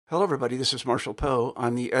Hello, everybody. This is Marshall Poe.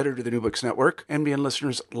 I'm the editor of the New Books Network. NBN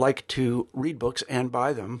listeners like to read books and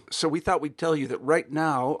buy them. So we thought we'd tell you that right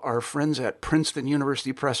now, our friends at Princeton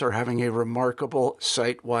University Press are having a remarkable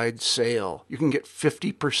site-wide sale. You can get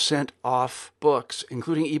 50% off books,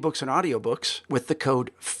 including ebooks and audiobooks, with the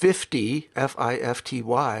code 50,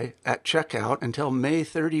 F-I-F-T-Y, at checkout until May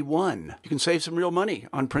 31. You can save some real money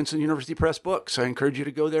on Princeton University Press books. I encourage you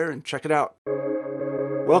to go there and check it out.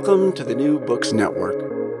 Welcome to the New Books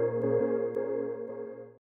Network.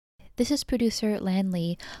 This is producer Lan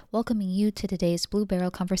Lee welcoming you to today's Blue Barrel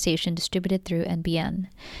conversation distributed through NBN.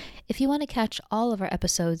 If you want to catch all of our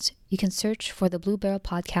episodes, you can search for the Blue Barrel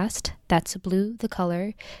podcast, that's Blue the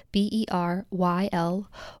color, B-E-R-Y-L,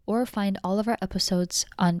 or find all of our episodes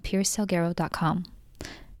on piercesalguero.com.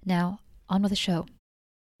 Now, on with the show.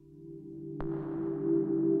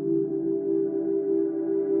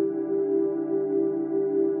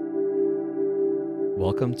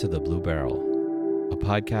 Welcome to the Blue Barrel, a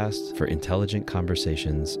podcast for intelligent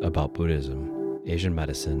conversations about Buddhism, Asian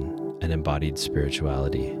medicine, and embodied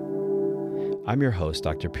spirituality. I'm your host,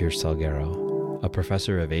 Dr. Pierce Salguero, a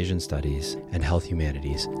professor of Asian Studies and Health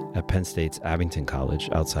Humanities at Penn State's Abington College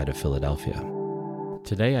outside of Philadelphia.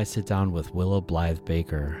 Today, I sit down with Willa Blythe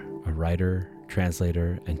Baker, a writer,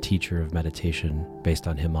 translator, and teacher of meditation based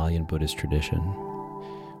on Himalayan Buddhist tradition.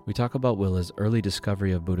 We talk about Willa's early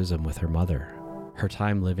discovery of Buddhism with her mother, her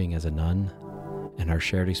time living as a nun, and our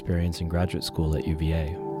shared experience in graduate school at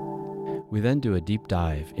UVA. We then do a deep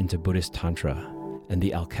dive into Buddhist Tantra and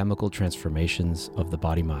the alchemical transformations of the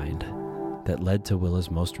body-mind that led to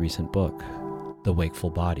Willa's most recent book, The Wakeful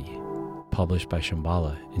Body, published by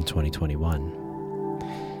Shambhala in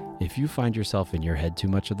 2021. If you find yourself in your head too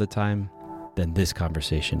much of the time, then this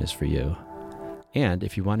conversation is for you. And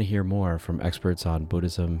if you want to hear more from experts on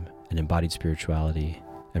Buddhism and embodied spirituality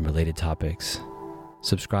and related topics,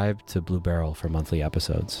 subscribe to Blue Barrel for monthly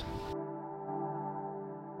episodes.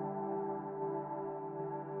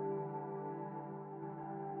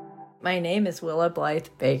 My name is Willa Blythe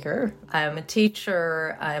Baker. I'm a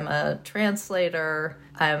teacher, I'm a translator,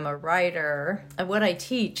 I'm a writer. And what I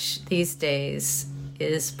teach these days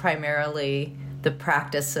is primarily the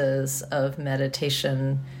practices of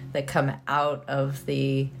meditation that come out of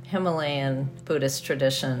the Himalayan Buddhist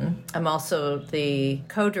tradition. I'm also the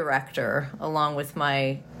co-director, along with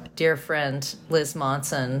my dear friend Liz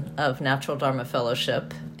Monson, of Natural Dharma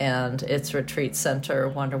Fellowship and its retreat center,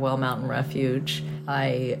 Wonderwell Mountain Refuge.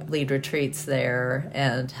 I lead retreats there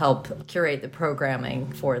and help curate the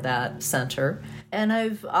programming for that center. And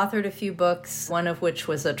I've authored a few books, one of which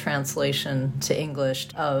was a translation to English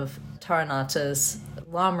of Taranata's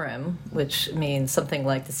Lamrim, which means something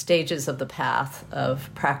like the stages of the path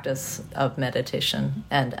of practice of meditation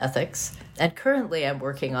and ethics. And currently I'm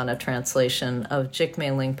working on a translation of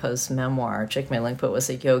Jigme Lingpa's memoir. Jigme Lingpa was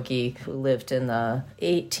a yogi who lived in the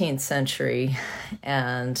 18th century,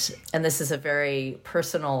 and this is a very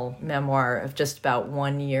personal memoir of just about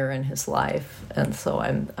 1 year in his life. And so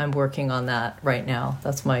I'm working on that right now.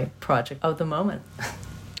 That's my project of the moment.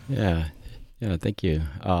 Yeah, thank you.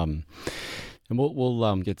 And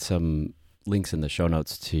we'll get some links in the show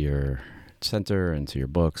notes to your center and to your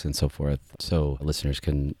books and so forth, so listeners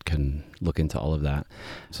can look into all of that.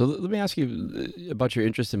 So let me ask you about your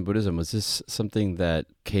interest in Buddhism. Was this something that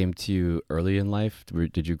came to you early in life?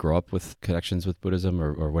 Did you grow up with connections with Buddhism,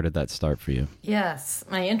 or where did that start for you? Yes,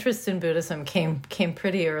 my interest in Buddhism came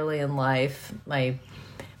pretty early in life.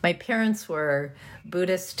 My parents were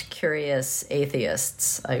Buddhist curious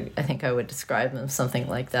atheists. I think I would describe them something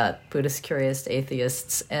like that, Buddhist curious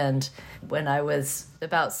atheists. And when I was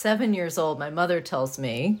about 7 years old, my mother tells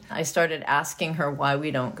me, I started asking her why we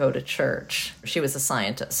don't go to church. She was a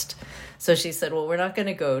scientist. So she said, well, we're not going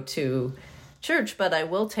to go to church, but I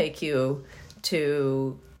will take you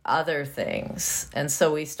to other things. And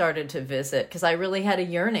so we started to visit because I really had a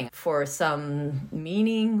yearning for some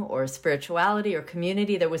meaning or spirituality or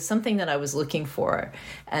community. There was something that I was looking for,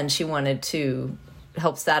 and she wanted to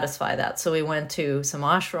help satisfy that. So we went to some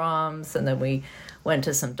ashrams, and then we went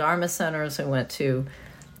to some Dharma centers. We went to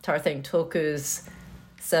Tarthang Tulku's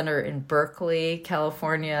center in Berkeley,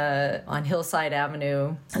 California, on Hillside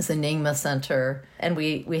Avenue as a Nyingma center. And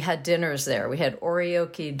we had dinners there. We had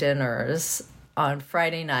oryoki dinners on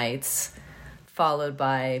Friday nights, followed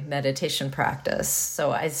by meditation practice.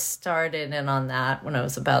 So I started in on that when I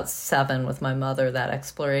was about 7 with my mother, that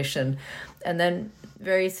exploration. And then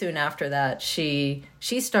very soon after that, she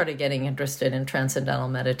started getting interested in transcendental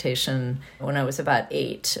meditation when I was about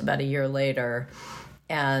 8, about a year later.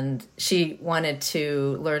 And she wanted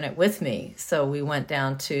to learn it with me. So we went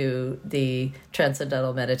down to the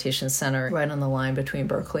Transcendental Meditation Center right on the line between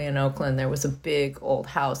Berkeley and Oakland. There was a big old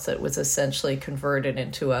house that was essentially converted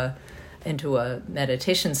into a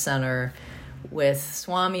meditation center with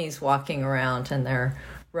swamis walking around in their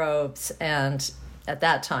robes. And at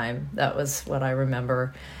that time, that was what I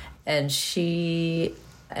remember. And she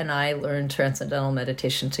and I learned Transcendental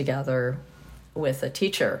Meditation together with a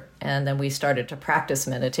teacher, and then we started to practice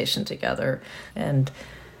meditation together. And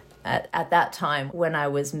at that time, when I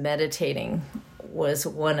was meditating, was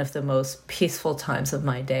one of the most peaceful times of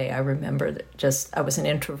my day. I remember that I was an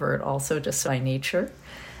introvert also, just by nature.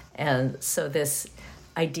 And so this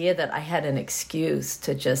idea that I had an excuse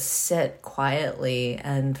to just sit quietly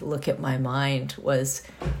and look at my mind was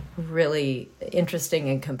really interesting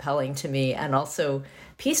and compelling to me, and also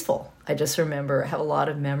peaceful. I just remember I have a lot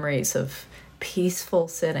of memories of peaceful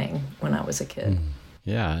sitting when I was a kid.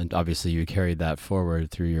 Yeah, and obviously you carried that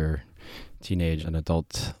forward through your teenage and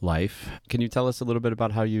adult life. Can you tell us a little bit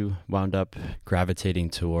about how you wound up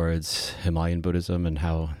gravitating towards Himalayan Buddhism and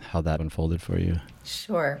how that unfolded for you?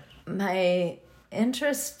 Sure. My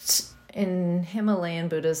interest in Himalayan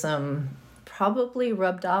Buddhism probably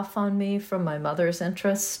rubbed off on me from my mother's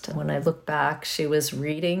interest. When I look back, she was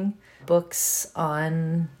reading books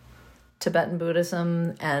on Tibetan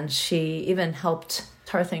Buddhism, and she even helped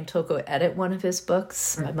Tarthang Toko edit one of his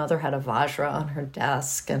books. My mother had a Vajra on her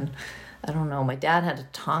desk, and I don't know, my dad had a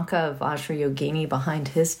Tanka Vajra Yogini behind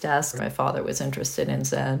his desk. My father was interested in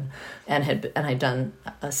Zen and I'd done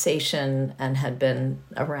a Seishin and had been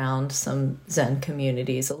around some Zen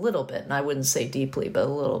communities a little bit, and I wouldn't say deeply, but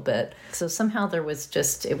a little bit. So somehow it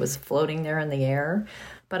was floating there in the air.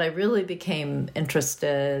 But I really became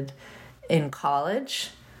interested in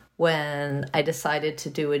college when I decided to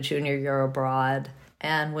do a junior year abroad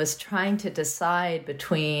and was trying to decide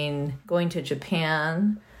between going to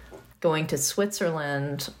Japan, going to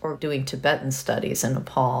Switzerland, or doing Tibetan studies in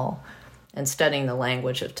Nepal and studying the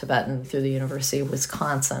language of Tibetan through the University of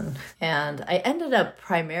Wisconsin. And I ended up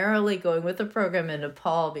primarily going with the program in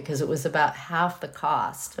Nepal because it was about half the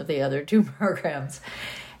cost of the other two programs.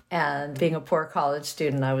 And being a poor college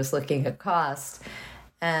student, I was looking at cost.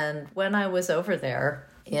 And when I was over there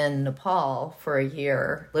in Nepal for a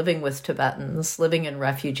year, living with Tibetans, living in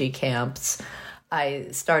refugee camps, I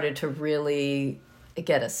started to really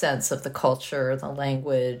get a sense of the culture, the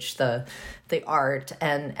language, the art,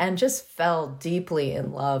 and just fell deeply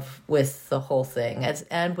in love with the whole thing,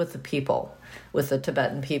 and with the people, with the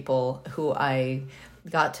Tibetan people who I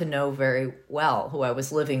got to know very well, who I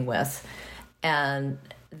was living with. And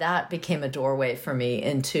that became a doorway for me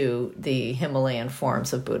into the Himalayan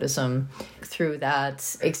forms of Buddhism through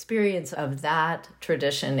that experience of that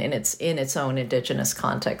tradition in its own indigenous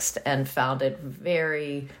context, and found it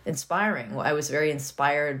very inspiring. I was very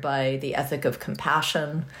inspired by the ethic of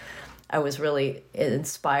compassion. I was really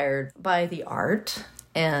inspired by the art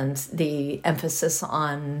and the emphasis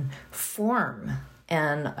on form.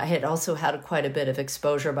 And I had also had quite a bit of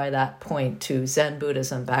exposure by that point to Zen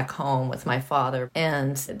Buddhism back home with my father.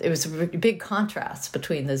 And it was a big contrast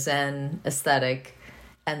between the Zen aesthetic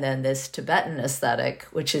and then this Tibetan aesthetic,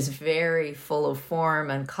 which is very full of form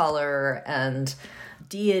and color and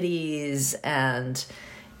deities. And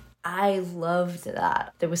I loved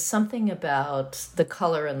that. There was something about the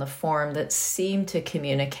color and the form that seemed to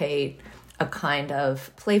communicate a kind of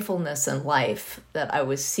playfulness in life that I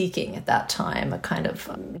was seeking at that time, a kind of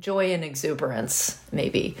joy and exuberance,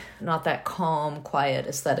 maybe. Not that calm, quiet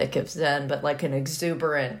aesthetic of Zen, but like an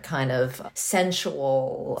exuberant kind of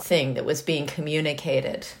sensual thing that was being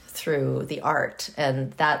communicated through the art.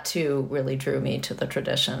 And that too really drew me to the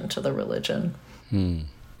tradition, to the religion.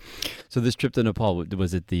 So this trip to Nepal,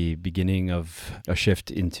 was it the beginning of a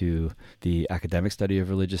shift into the academic study of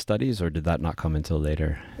religious studies, or did that not come until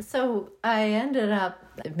later? So I ended up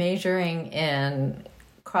majoring in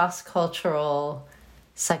cross-cultural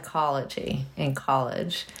psychology in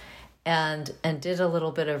college, and did a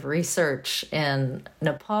little bit of research in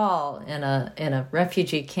Nepal in a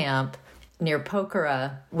refugee camp near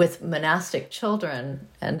Pokhara with monastic children,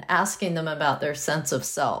 and asking them about their sense of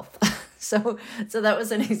self. So that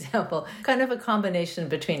was an example, kind of a combination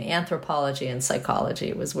between anthropology and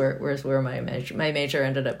psychology was where my major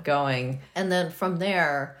ended up going. And then from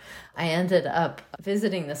there, I ended up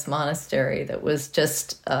visiting this monastery that was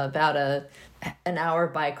just about an hour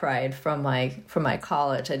bike ride from my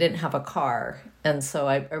college. I didn't have a car, and so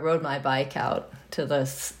I rode my bike out to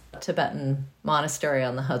this Tibetan monastery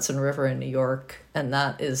on the Hudson River in New York, and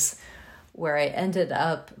that is where I ended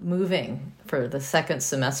up moving for the second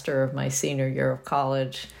semester of my senior year of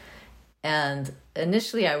college. And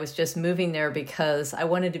initially I was just moving there because I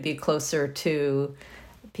wanted to be closer to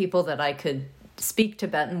people that I could speak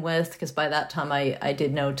Tibetan with, because by that time I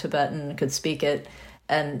did know Tibetan, could speak it,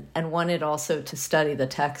 and wanted also to study the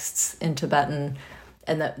texts in Tibetan,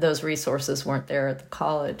 and that those resources weren't there at the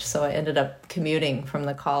college. So I ended up commuting from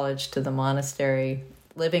the college to the monastery,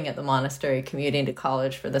 living at the monastery, commuting to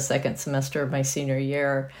college for the second semester of my senior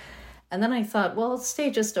year. And then I thought, well, I'll stay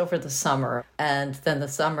just over the summer. And then the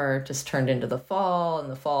summer just turned into the fall,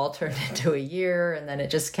 and the fall turned into a year, and then it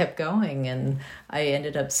just kept going. And I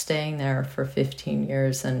ended up staying there for 15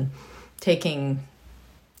 years and taking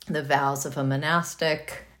the vows of a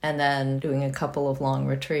monastic, and then doing a couple of long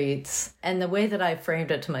retreats. And the way that I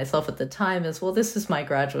framed it to myself at the time is, well, this is my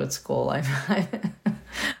graduate school.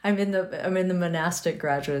 I'm in the monastic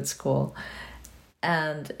graduate school.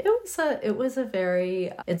 And it was a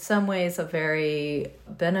very, in some ways, a very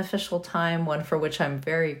beneficial time, one for which I'm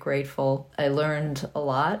very grateful. I learned a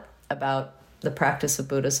lot about the practice of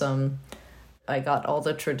Buddhism. I got all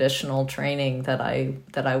the traditional training that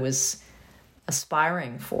I was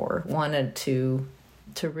aspiring for, wanted to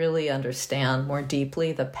really understand more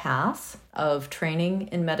deeply the path of training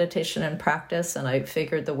in meditation and practice. And I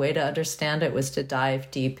figured the way to understand it was to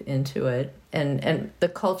dive deep into it. And the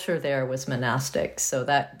culture there was monastic, so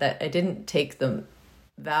that I didn't take the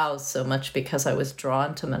vows so much because I was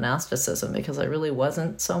drawn to monasticism, because I really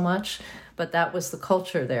wasn't so much. But that was the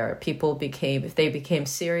culture there. If they became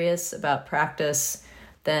serious about practice,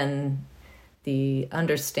 then the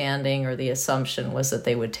understanding or the assumption was that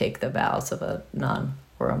they would take the vows of a nun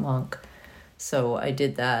or a monk. So I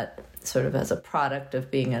did that sort of as a product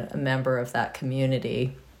of being a member of that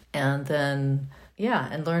community. And then,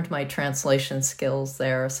 and learned my translation skills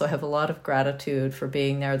there. So I have a lot of gratitude for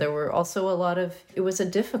being there. There were also it was a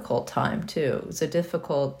difficult time too. It was a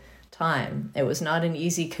difficult time. It was not an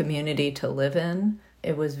easy community to live in.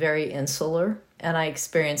 It was very insular, and I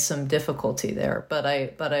experienced some difficulty there. But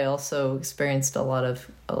I also experienced a lot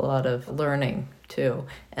of learning too,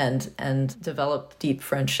 and developed deep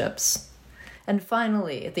friendships. And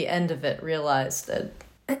finally, at the end of it, realized that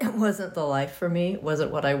it wasn't the life for me. It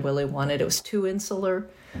wasn't what I really wanted. It was too insular,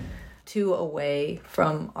 too away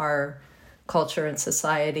from our culture and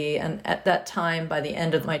society. And at that time, by the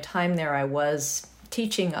end of my time there, I was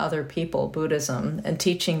teaching other people Buddhism and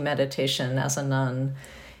teaching meditation as a nun,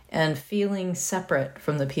 and feeling separate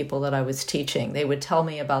from the people that I was teaching. They would tell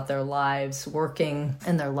me about their lives, working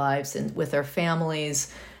and their lives with their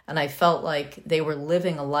families, and I felt like they were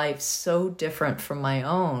living a life so different from my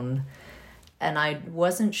own. And I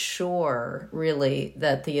wasn't sure, really,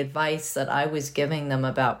 that the advice that I was giving them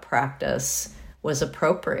about practice was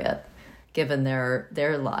appropriate, given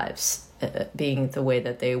their lives being the way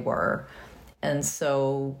that they were. And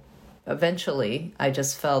so eventually, I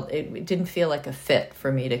just felt it didn't feel like a fit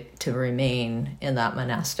for me to remain in that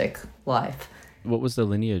monastic life. What was the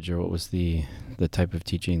lineage, or what was the type of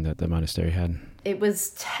teaching that the monastery had? It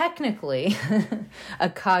was technically a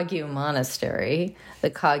Kagyu monastery, the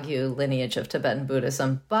Kagyu lineage of Tibetan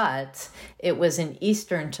Buddhism, but it was an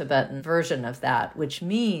Eastern Tibetan version of that, which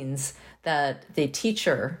means that the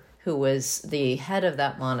teacher who was the head of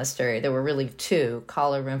that monastery, there were really two,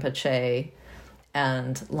 Kala Rinpoche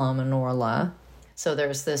and Lama Norla. So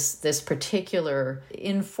there's this particular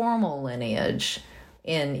informal lineage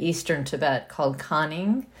in Eastern Tibet called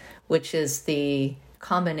Kaning, which is the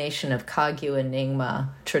combination of Kagyu and Nyingma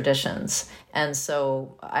traditions. And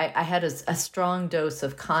so I had a strong dose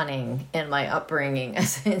of Kaning in my upbringing,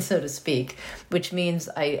 so to speak, which means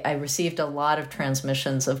I received a lot of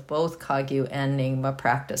transmissions of both Kagyu and Nyingma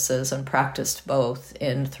practices, and practiced both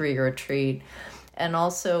in 3-year retreat. And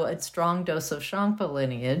also a strong dose of Shangpa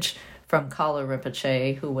lineage from Kala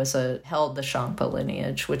Rinpoche, who held the Shangpa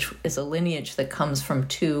lineage, which is a lineage that comes from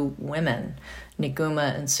 2 women,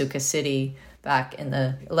 Niguma and Sukhasiddhi, back in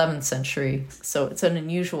the 11th century. So it's an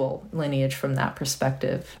unusual lineage from that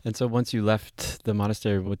perspective. And so once you left the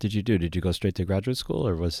monastery, what did you do? Did you go straight to graduate school,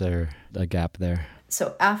 or was there a gap there?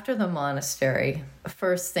 So after the monastery,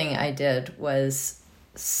 first thing I did was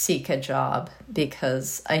seek a job,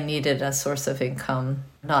 because I needed a source of income,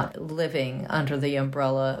 not living under the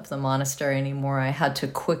umbrella of the monastery anymore. I had to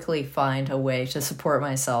quickly find a way to support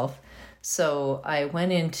myself. So I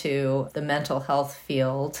went into the mental health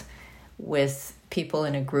field with people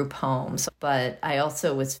in a group home. But I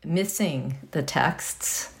also was missing the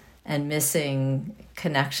texts and missing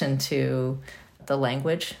connection to the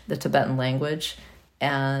language, the Tibetan language.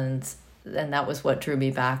 And that was what drew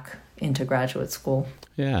me back into graduate school.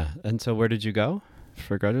 Yeah. And so where did you go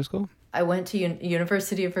for graduate school? I went to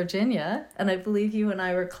University of Virginia, and I believe you and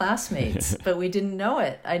I were classmates, but we didn't know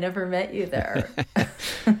it. I never met you there.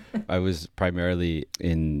 I was primarily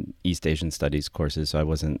in East Asian studies courses, so I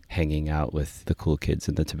wasn't hanging out with the cool kids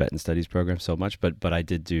in the Tibetan studies program so much, but I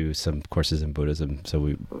did do some courses in Buddhism, so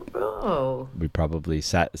we probably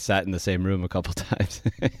sat in the same room a couple times.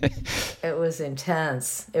 It was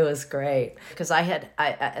intense. It was great, because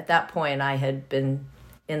at that point I had been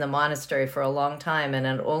in the monastery for a long time and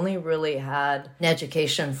had only really had an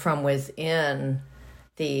education from within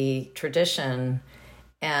the tradition.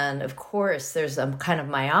 And of course, there's a kind of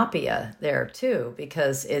myopia there too,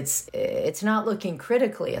 because it's not looking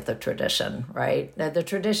critically at the tradition, right? The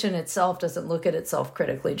tradition itself doesn't look at itself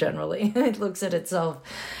critically generally. It looks at itself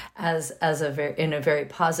in a very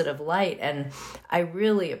positive light. And I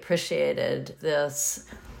really appreciated this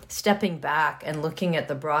stepping back and looking at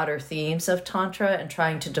the broader themes of Tantra and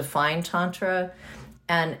trying to define Tantra,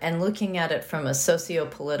 and looking at it from a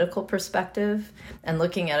socio-political perspective and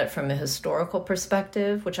looking at it from a historical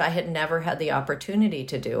perspective, which I had never had the opportunity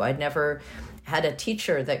to do. I'd never had a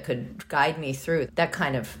teacher that could guide me through that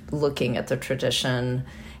kind of looking at the tradition.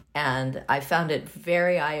 And I found it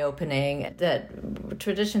very eye-opening that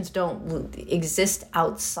traditions don't exist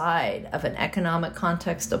outside of an economic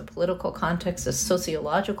context, a political context, a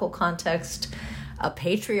sociological context, a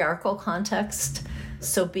patriarchal context.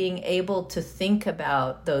 So being able to think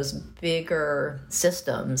about those bigger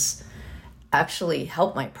systems actually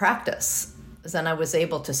helped my practice. Then I was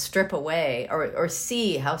able to strip away or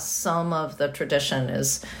see how some of the tradition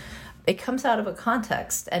it comes out of a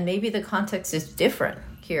context, and maybe the context is different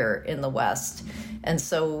here in the West. And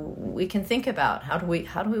so we can think about how do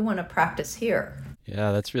we want to practice here?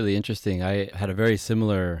 Yeah, that's really interesting. I had a very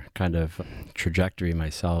similar kind of trajectory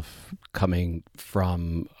myself, coming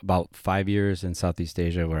from about 5 years in Southeast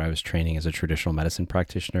Asia, where I was training as a traditional medicine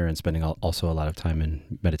practitioner and spending also a lot of time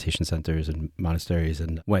in meditation centers and monasteries,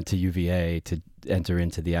 and went to UVA to enter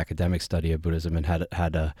into the academic study of Buddhism, and had a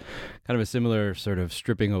kind of a similar sort of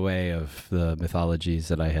stripping away of the mythologies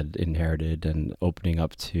that I had inherited and opening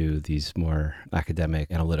up to these more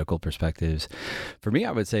academic, analytical perspectives. For me,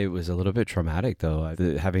 I would say it was a little bit traumatic, though.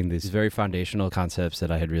 Having these very foundational concepts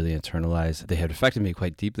that I had really internalized, they had affected me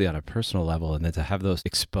quite deeply on a personal level, and then to have those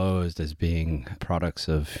exposed as being products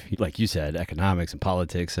of, like you said, economics and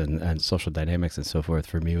politics and social dynamics and so forth,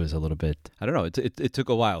 for me was a little bit, I don't know, it took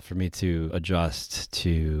a while for me to adjust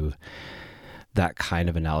to that kind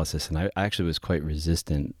of analysis, and I actually was quite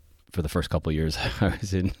resistant for the first couple of years.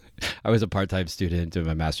 I was a part-time student doing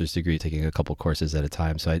my master's degree, taking a couple courses at a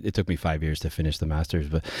time, so it took me 5 years to finish the master's,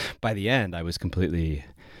 but by the end I was completely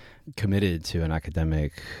committed to an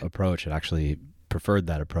academic approach and actually preferred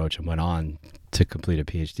that approach and went on to complete a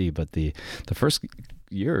PhD. But the first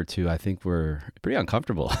year or two, I think, were pretty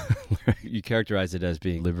uncomfortable. You characterize it as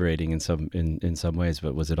being liberating in some ways,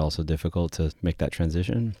 but was it also difficult to make that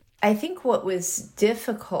transition? I think what was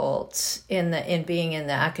difficult in being in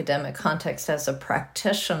the academic context as a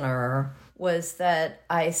practitioner was that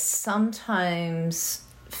I sometimes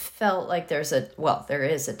felt like there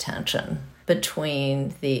is a tension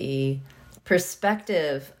between the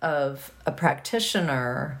perspective of a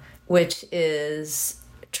practitioner, which is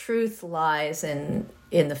truth lies in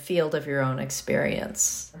the field of your own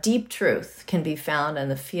experience. Deep truth can be found in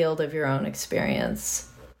the field of your own experience.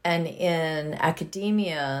 And in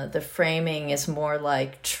academia, the framing is more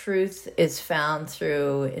like truth is found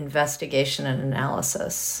through investigation and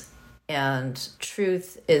analysis. And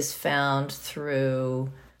truth is found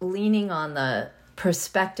through leaning on the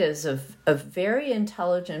perspectives of very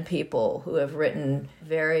intelligent people who have written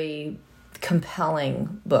very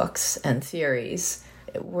compelling books and theories.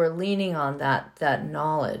 We're leaning on that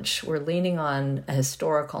knowledge. We're leaning on a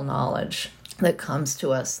historical knowledge that comes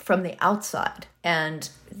to us from the outside. And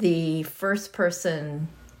the first-person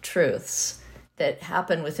truths that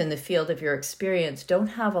happen within the field of your experience don't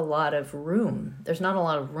have a lot of room. There's not a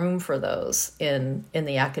lot of room for those in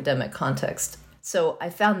the academic context. So I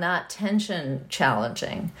found that tension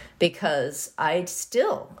challenging, because I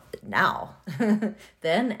still now,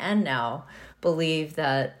 then and now, believe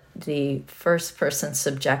that the first-person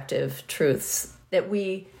subjective truths that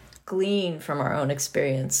we glean from our own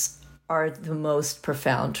experience are the most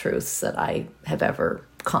profound truths that I have ever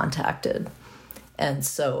contacted. And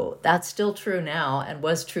so that's still true now and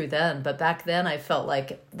was true then. But back then I felt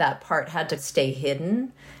like that part had to stay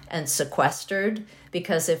hidden and sequestered,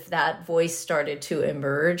 because if that voice started to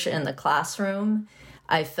emerge in the classroom,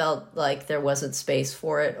 I felt like there wasn't space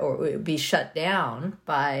for it, or it would be shut down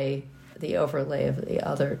by the overlay of the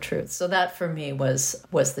other truths. So that for me was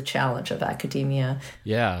the challenge of academia.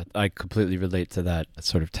 Yeah, I completely relate to that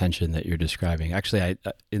sort of tension that you're describing. Actually, I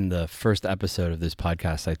in the first episode of this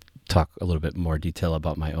podcast, I talk a little bit more detail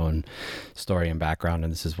about my own story and background,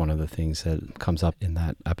 and this is one of the things that comes up in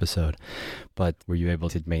that episode. But were you able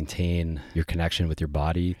to maintain your connection with your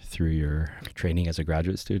body through your training as a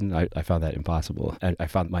graduate student? I found that impossible. I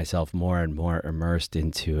found myself more and more immersed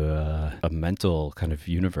into a mental kind of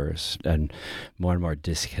universe and more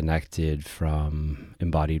disconnected from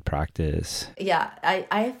embodied practice. Yeah,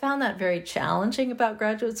 I found that very challenging about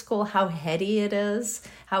graduate school, how heady it is,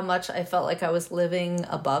 how much I felt like I was living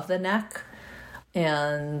above the neck.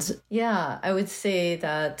 And yeah, I would say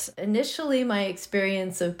that initially my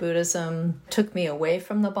experience of Buddhism took me away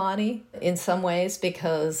from the body in some ways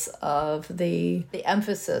because of the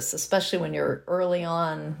emphasis, especially when you're early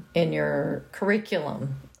on in your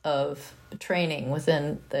curriculum of training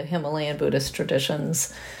within the Himalayan Buddhist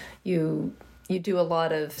traditions. You do a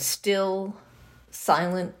lot of still,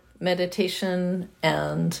 silent meditation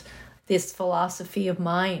and this philosophy of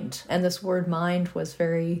mind. And this word mind was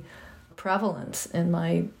very prevalent in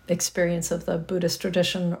my experience of the Buddhist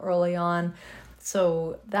tradition early on.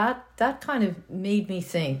 So that kind of made me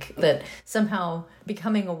think that somehow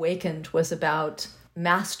becoming awakened was about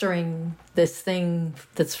mastering this thing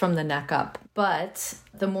that's from the neck up. But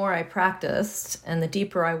the more I practiced and the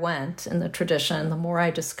deeper I went in the tradition, the more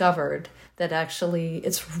I discovered that actually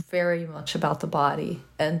it's very much about the body,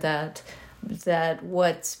 and that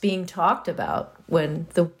what's being talked about when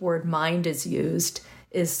the word mind is used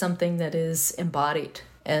is something that is embodied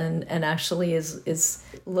and actually is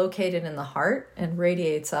located in the heart and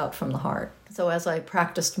radiates out from the heart. So as I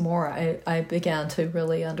practiced more, I began to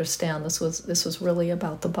really understand this was really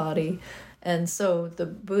about the body. And so the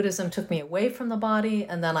Buddhism took me away from the body,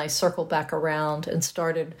 and then I circled back around and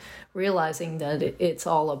started realizing that it's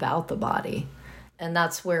all about the body. And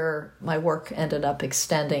that's where my work ended up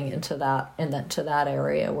extending into that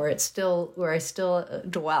area where I still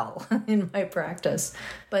dwell in my practice.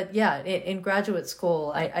 But yeah, in graduate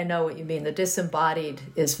school, I know what you mean. The disembodied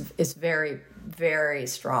is very, very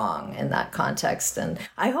strong in that context. And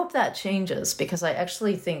I hope that changes, because I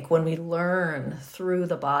actually think when we learn through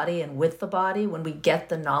the body and with the body, when we get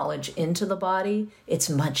the knowledge into the body,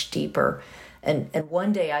 it's much deeper. And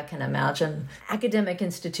one day I can imagine academic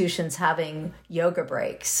institutions having yoga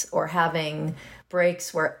breaks or having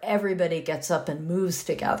breaks where everybody gets up and moves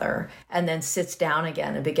together and then sits down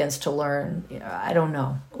again and begins to learn. I don't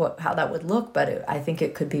know how that would look, but I think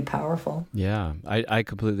it could be powerful. Yeah, I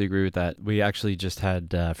completely agree with that. We actually just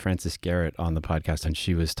had Frances Garrett on the podcast, and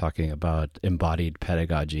she was talking about embodied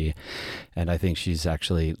pedagogy. And I think she's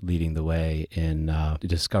actually leading the way in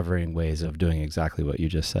discovering ways of doing exactly what you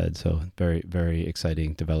just said. So very, very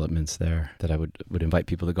exciting developments there that I would invite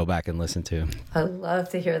people to go back and listen to. I love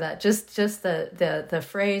to hear that. Just the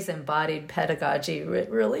phrase embodied pedagogy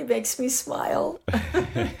really makes me smile.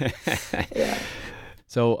 Yeah.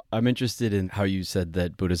 So I'm interested in how you said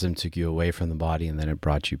that Buddhism took you away from the body and then it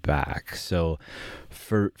brought you back. So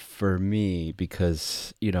for me,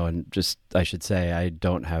 because, and just I should say I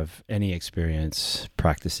don't have any experience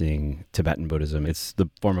practicing Tibetan Buddhism. It's the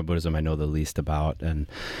form of Buddhism I know the least about and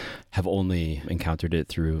have only encountered it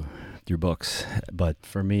through books. But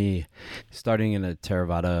for me, starting in a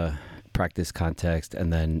Theravada practice context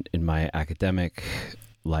and then in my academic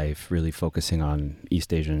life really focusing on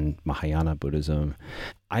East Asian Mahayana Buddhism,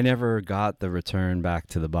 I never got the return back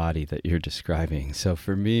to the body that you're describing. So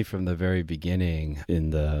for me, from the very beginning in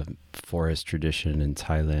the forest tradition in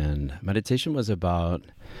Thailand, meditation was about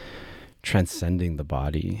transcending the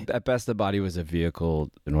body. At best, the body was a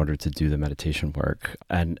vehicle in order to do the meditation work.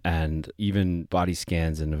 And even body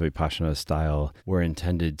scans in the Vipassana style were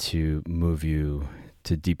intended to move you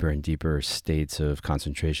to deeper and deeper states of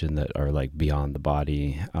concentration that are like beyond the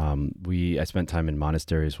body. I spent time in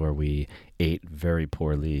monasteries where we ate very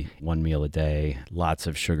poorly, one meal a day, lots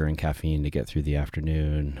of sugar and caffeine to get through the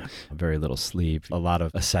afternoon, very little sleep, a lot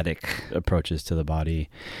of ascetic approaches to the body.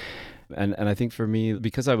 And I think for me,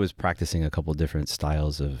 because I was practicing a couple different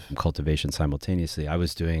styles of cultivation simultaneously, I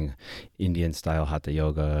was doing Indian style Hatha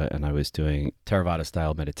yoga and I was doing Theravada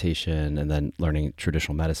style meditation and then learning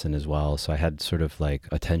traditional medicine as well. So I had sort of like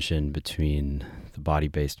a tension between the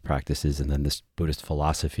body-based practices and then this Buddhist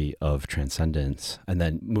philosophy of transcendence. And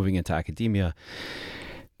then moving into academia,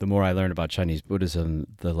 the more I learned about Chinese Buddhism,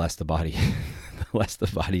 the less the body less the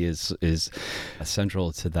body is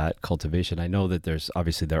central to that cultivation. I know that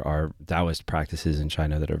there are Taoist practices in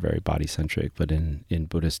China that are very body centric, but in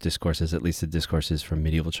Buddhist discourses, at least the discourses from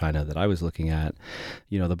medieval China that I was looking at,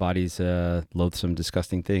 the body's a loathsome,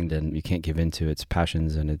 disgusting thing, and you can't give in to its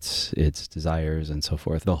passions and its desires and so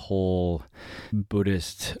forth. The whole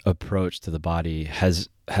Buddhist approach to the body has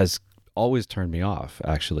always turned me off,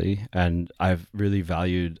 actually. And I've really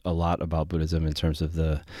valued a lot about Buddhism in terms of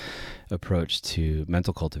the approach to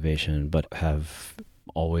mental cultivation, but have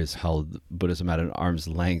always held Buddhism at an arm's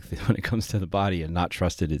length when it comes to the body and not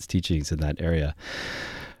trusted its teachings in that area.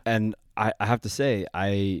 And I have to say,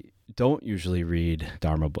 I don't usually read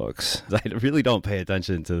Dharma books. I really don't pay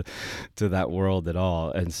attention to that world at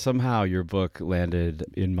all. And somehow your book landed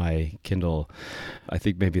in my Kindle. I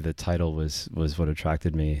think maybe the title was what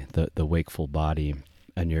attracted me, the wakeful body,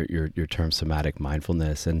 and your term somatic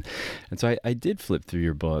mindfulness. And so I did flip through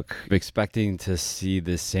your book expecting to see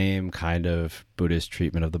the same kind of Buddhist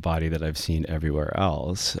treatment of the body that I've seen everywhere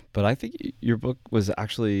else. But I think your book was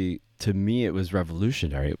actually, to me, it was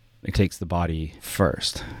revolutionary. It takes the body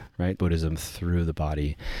first, right? Buddhism through the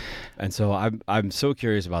body. And so I'm so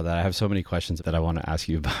curious about that. I have so many questions that I want to ask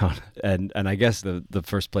you about. And I guess the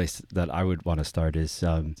first place that I would want to start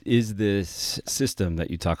is this system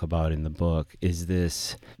that you talk about in the book, is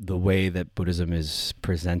this the way that Buddhism is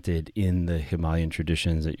presented in the Himalayan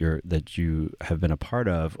traditions that you have been a part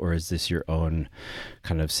of, or is this your own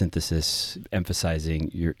kind of synthesis,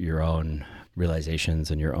 emphasizing your own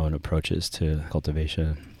realizations and your own approaches to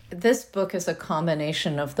cultivation? This book is a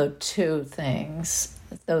combination of those two things.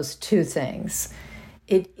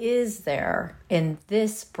 It is there in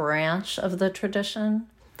this branch of the tradition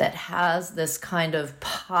that has this kind of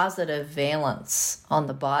positive valence on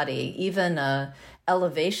the body, even a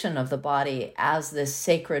elevation of the body as this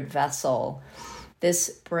sacred vessel. This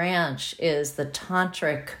branch is the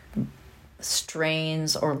tantric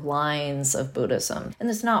strains or lines of Buddhism. And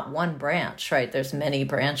there's not one branch, right? There's many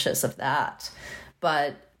branches of that.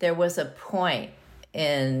 But there was a point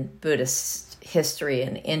in Buddhist history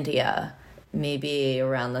in India, maybe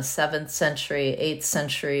around the 7th century, 8th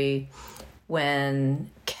century, when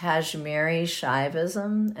Kashmiri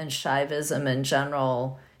Shaivism and Shaivism in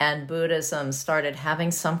general and Buddhism started having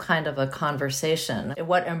some kind of a conversation.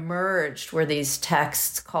 What emerged were these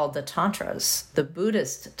texts called the Tantras, the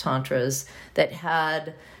Buddhist Tantras, that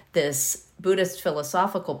had this Buddhist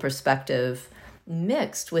philosophical perspective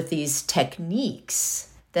mixed with these techniques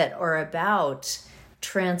that are about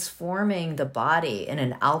transforming the body in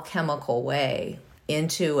an alchemical way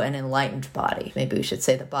into an enlightened body. Maybe we should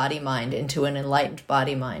say the body-mind into an enlightened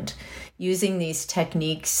body-mind, using these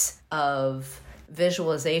techniques of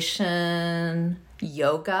visualization,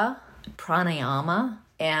 yoga, pranayama,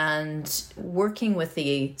 and working with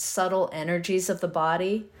the subtle energies of the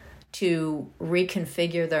body to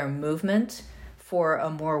reconfigure their movement for a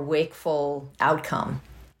more wakeful outcome.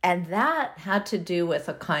 And that had to do with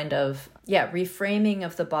a kind of, reframing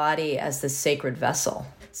of the body as the sacred vessel.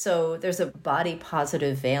 So there's a body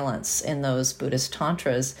positive valence in those Buddhist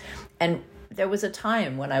tantras. And there was a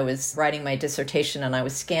time when I was writing my dissertation and I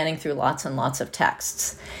was scanning through lots and lots of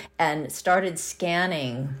texts and started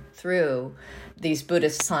scanning through these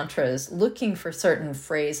Buddhist tantras, looking for certain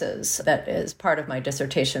phrases that is part of my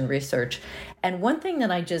dissertation research. And one thing that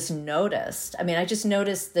I just noticed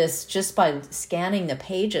this just by scanning the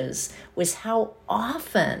pages, was how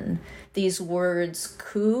often these words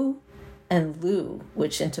ku and lu,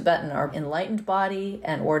 which in Tibetan are enlightened body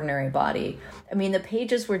and ordinary body. I mean, the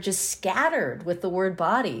pages were just scattered with the word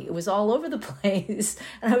body. It was all over the place.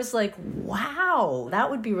 And I was like, wow, that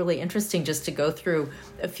would be really interesting just to go through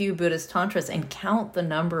a few Buddhist tantras and count the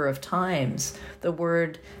number of times the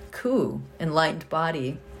word ku, enlightened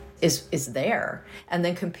body, is there. And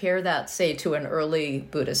then compare that, say, to an early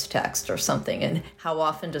Buddhist text or something. And how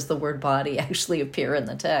often does the word body actually appear in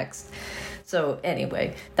the text? So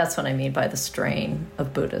anyway, that's what I mean by the strain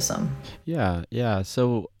of Buddhism. Yeah.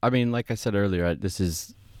 So, I mean, like I said earlier, this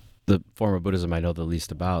is the form of Buddhism I know the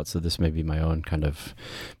least about, so this may be my own kind of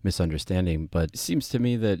misunderstanding. But it seems to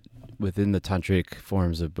me that within the tantric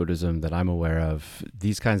forms of Buddhism that I'm aware of,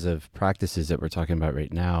 these kinds of practices that we're talking about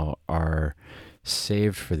right now are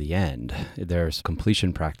saved for the end. There's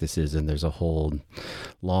completion practices, and there's a whole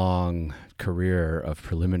long career of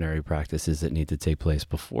preliminary practices that need to take place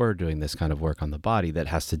before doing this kind of work on the body that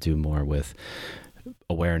has to do more with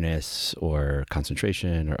awareness or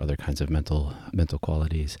concentration or other kinds of mental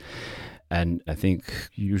qualities. And I think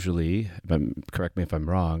usually, correct me if I'm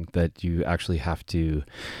wrong, that you actually have to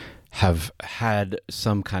have had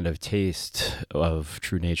some kind of taste of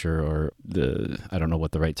true nature, or I don't know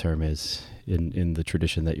what the right term is in the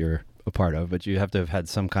tradition that you're a part of, but you have to have had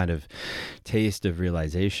some kind of taste of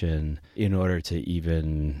realization in order to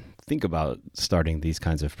even think about starting these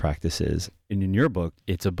kinds of practices. And in your book,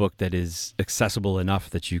 it's a book that is accessible enough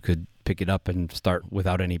that you could pick it up and start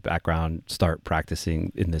without any background, start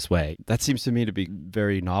practicing in this way. That seems to me to be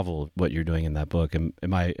very novel, what you're doing in that book.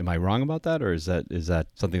 Am I wrong about that, or is that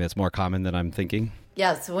something that's more common than I'm thinking?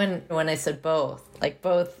 Yeah, so when I said both,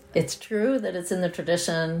 it's true that it's in the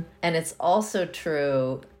tradition, and it's also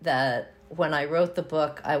true that when I wrote the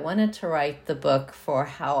book, I wanted to write the book for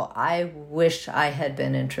how I wish I had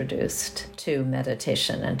been introduced to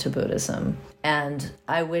meditation and to Buddhism. And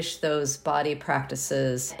I wish those body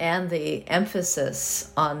practices and the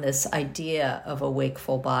emphasis on this idea of a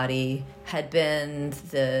wakeful body had been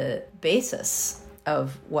the basis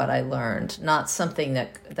of what I learned, not something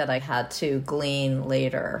that I had to glean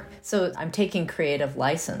later. So I'm taking creative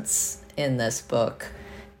license in this book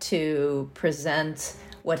to present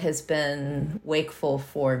what has been wakeful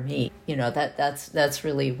for me. That's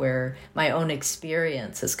really where my own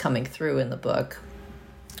experience is coming through in the book.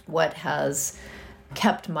 What has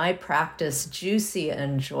kept my practice juicy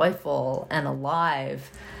and joyful and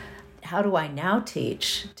alive? How do I now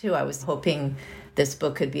teach, too? I was hoping this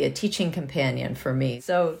book could be a teaching companion for me.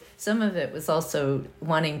 So some of it was also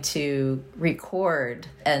wanting to record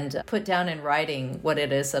and put down in writing what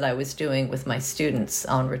it is that I was doing with my students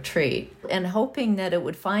on retreat, and hoping that it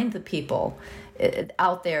would find the people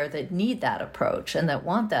out there that need that approach and that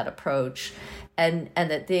want that approach. And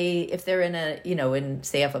that they, if they're in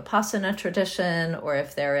say, a Vipassana tradition, or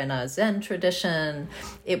if they're in a Zen tradition,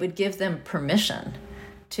 it would give them permission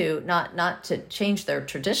to not to change their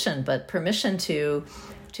tradition, but permission to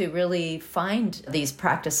really find these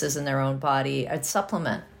practices in their own body and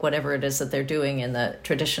supplement whatever it is that they're doing in the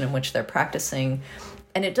tradition in which they're practicing.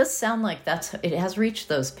 And it does sound like it has reached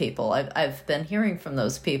those people. I've been hearing from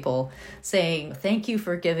those people saying, thank you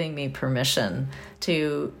for giving me permission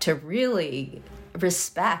to really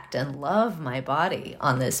respect and love my body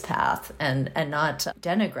on this path, and not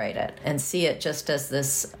denigrate it and see it just as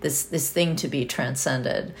this thing to be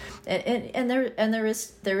transcended. And there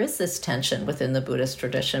is this tension within the Buddhist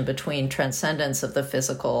tradition between transcendence of the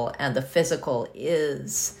physical, and the physical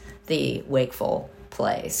is the wakeful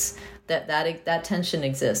place. That tension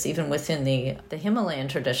exists even within the Himalayan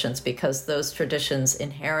traditions, because those traditions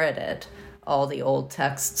inherited all the old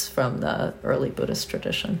texts from the early Buddhist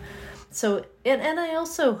tradition. So, and I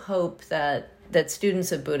also hope that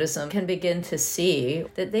students of Buddhism can begin to see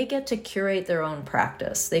that they get to curate their own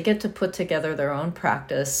practice. They get to put together their own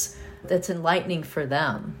practice that's enlightening for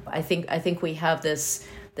them. I think we have this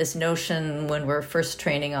notion when we're first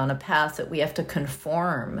training on a path that we have to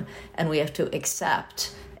conform and we have to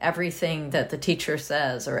accept everything that the teacher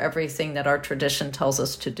says or everything that our tradition tells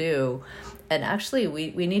us to do. And actually,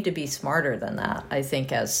 we need to be smarter than that, I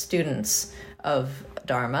think, as students of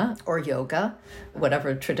Dharma or yoga,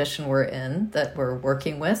 whatever tradition we're in that we're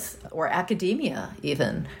working with, or academia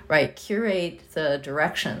even, right? Curate the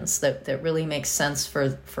directions that really make sense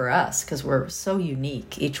for us, because we're so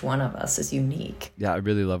unique. Each one of us is unique. Yeah, I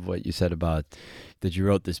really love what you said about that you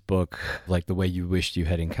wrote this book like the way you wished you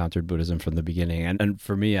had encountered Buddhism from the beginning. And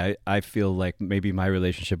for me, I feel like maybe my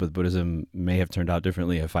relationship with Buddhism may have turned out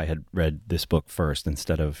differently if I had read this book first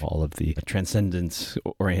instead of all of the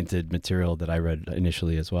transcendence-oriented material that I read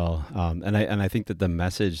initially as well. And I think that the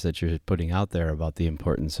message that you're putting out there about the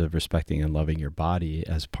importance of respecting and loving your body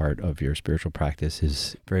as part of your spiritual practice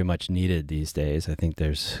is very much needed these days. I think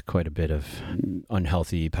there's quite a bit of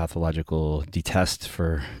unhealthy, pathological detest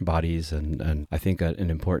for bodies, and I think an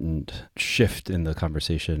important shift in the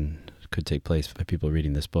conversation could take place by people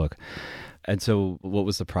reading this book. And so what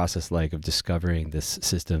was the process like of discovering this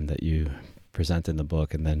system that you present in the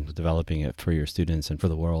book and then developing it for your students and for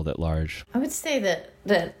the world at large? I would say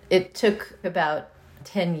that it took about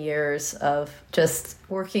 10 years of just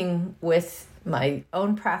working with my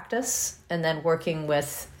own practice and then working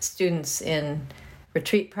with students in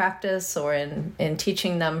retreat practice or in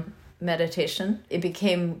teaching them meditation. It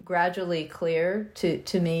became gradually clear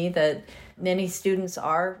to me that many students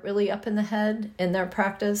are really up in the head in their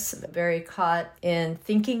practice, very caught in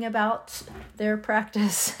thinking about their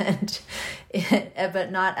practice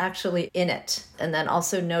but not actually in it. And then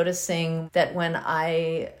also noticing that when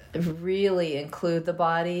I really include the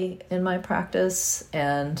body in my practice,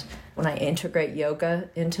 and when I integrate yoga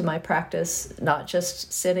into my practice, not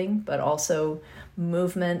just sitting, but also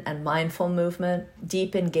movement and mindful movement,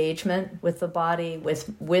 deep engagement with the body,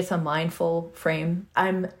 with a mindful frame,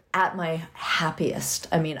 I'm at my happiest.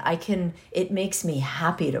 I mean, it makes me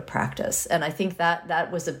happy to practice. And I think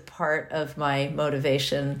that was a part of my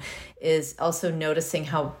motivation, is also noticing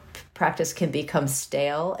how practice can become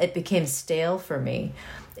stale. It became stale for me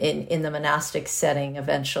in the monastic setting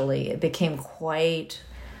eventually. It became quite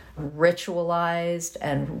ritualized,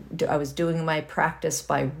 and I was doing my practice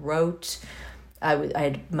by rote. I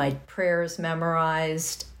had my prayers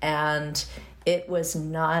memorized, and it was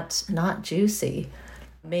not juicy.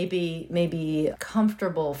 Maybe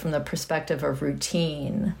comfortable from the perspective of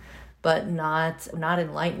routine, but not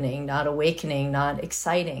enlightening, not awakening, not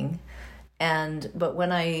exciting. But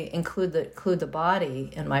when I include the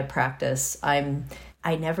body in my practice,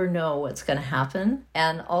 I never know what's going to happen,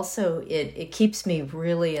 and also it keeps me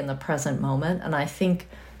really in the present moment. And I think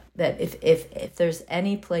that if there's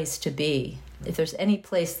any place to be, if there's any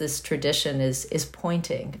place this tradition is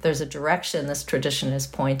pointing, if there's a direction this tradition is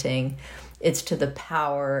pointing, it's to the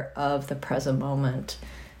power of the present moment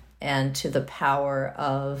and to the power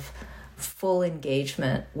of full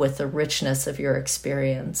engagement with the richness of your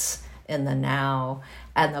experience in the now.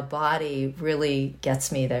 And the body really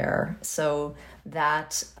gets me there. So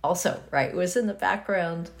that also, right, was in the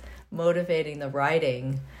background motivating the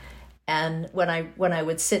writing. And when I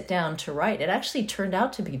would sit down to write, it actually turned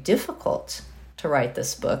out to be difficult to write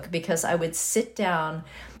this book, because I would sit down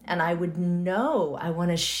and I would know I want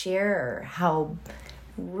to share how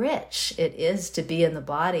rich it is to be in the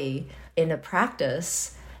body in a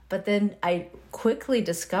practice. But then I quickly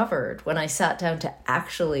discovered, when I sat down to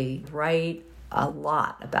actually write a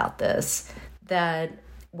lot about this, that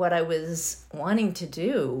what I was wanting to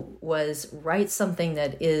do was write something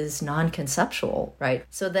that is non-conceptual, right?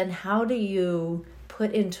 So then how do you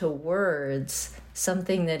put into words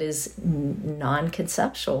something that is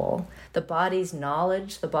non-conceptual? The body's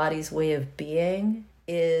knowledge, the body's way of being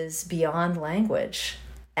is beyond language.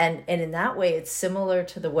 And in that way, it's similar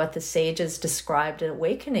to what the sages described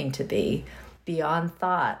awakening to be, beyond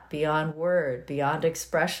thought, beyond word, beyond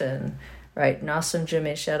expression, right? Nasam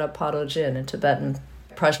Jime Shera Paro Jin in Tibetan.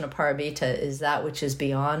 Prajnaparamita is that which is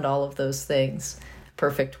beyond all of those things,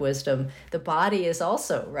 perfect wisdom. The body is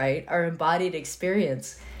also, right, our embodied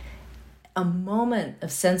experience, a moment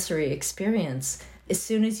of sensory experience. As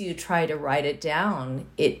soon as you try to write it down,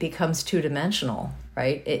 it becomes two-dimensional,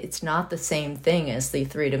 right? It's not the same thing as the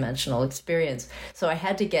three-dimensional experience. So I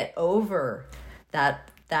had to get over that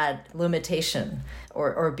limitation,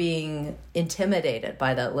 or being intimidated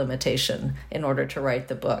by that limitation in order to write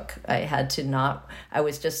the book. I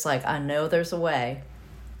was just like, I know there's a way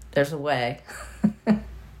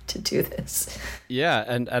to do this. Yeah,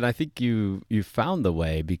 and I think you found the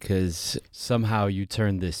way, because somehow you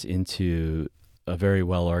turned this into a very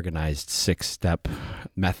well-organized 6-step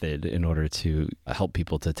method in order to help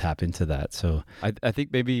people to tap into that. So I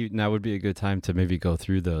think maybe now would be a good time to maybe go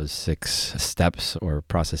through those 6 steps or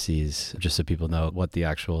processes, just so people know what the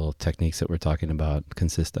actual techniques that we're talking about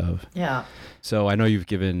consist of. Yeah. So I know you've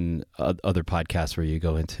given other podcasts where you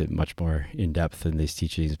go into much more in-depth in these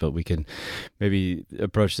teachings, but we can maybe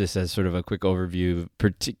approach this as sort of a quick overview,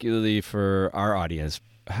 particularly for our audience.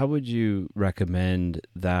 How would you recommend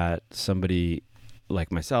that somebody like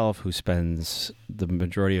myself, who spends the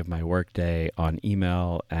majority of my workday on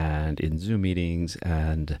email and in Zoom meetings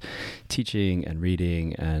and teaching and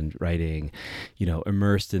reading and writing,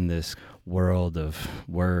 immersed in this world of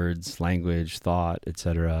words, language, thought,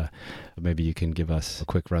 etc. Maybe you can give us a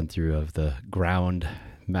quick run through of the ground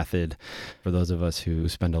method for those of us who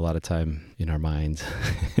spend a lot of time in our minds.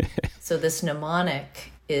 So this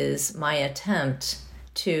mnemonic is my attempt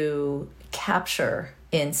to capture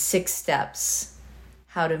in 6 steps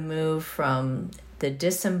how to move from the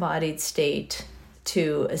disembodied state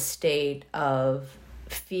to a state of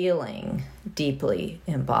feeling deeply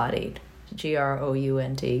embodied,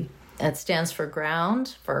 GROUND. That stands for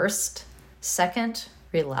ground, first. Second,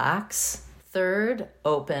 relax. Third,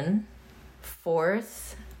 open.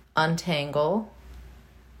 Fourth, untangle.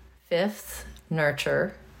 Fifth,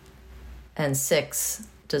 nurture. And 6,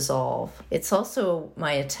 dissolve. It's also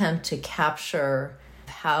my attempt to capture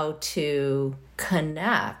how to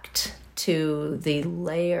connect to the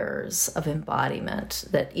layers of embodiment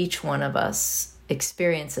that each one of us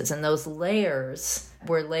experiences. And those layers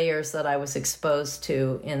were layers that I was exposed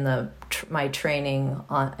to in my training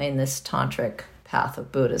in this tantric path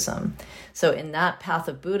of Buddhism. So in that path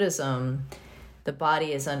of Buddhism, the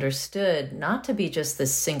body is understood not to be just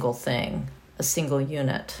this single thing, a single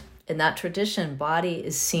unit, In that tradition, body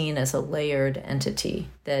is seen as a layered entity,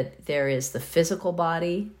 that there is the physical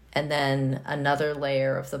body, and then another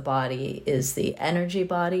layer of the body is the energy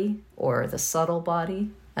body or the subtle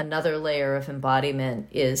body. Another layer of embodiment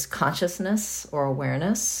is consciousness or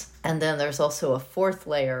awareness. And then there's also a fourth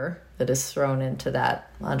layer that is thrown into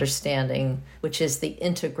that understanding, which is the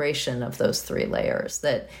integration of those three layers,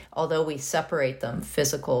 that although we separate them,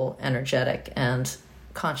 physical, energetic, and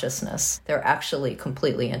consciousness, they're actually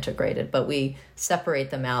completely integrated, but we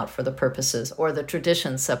separate them out for the purposes, or the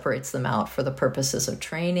tradition separates them out for the purposes of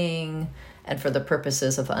training and for the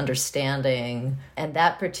purposes of understanding. And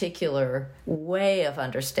that particular way of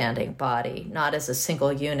understanding body, not as a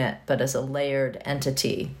single unit, but as a layered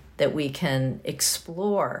entity that we can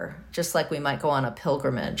explore, just like we might go on a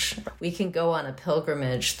pilgrimage. We can go on a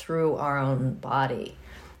pilgrimage through our own body,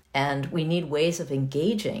 and we need ways of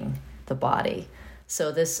engaging the body.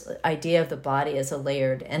 So this idea of the body as a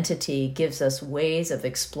layered entity gives us ways of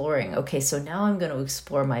exploring. Okay, so now I'm going to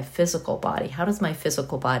explore my physical body. How does my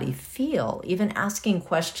physical body feel? Even asking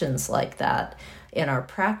questions like that in our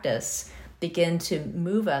practice begin to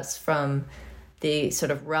move us from the sort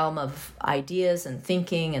of realm of ideas and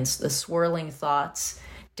thinking and the swirling thoughts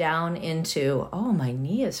down into, oh, my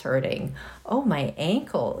knee is hurting, oh, my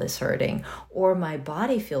ankle is hurting, or my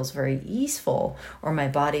body feels very easeful, or my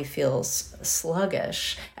body feels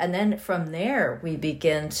sluggish. And then from there, we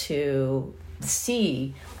begin to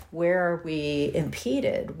see, where are we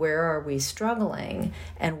impeded, where are we struggling,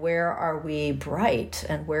 and where are we bright,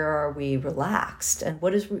 and where are we relaxed, and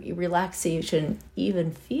what does relaxation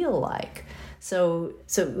even feel like? So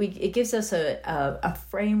it gives us a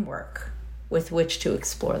framework with which to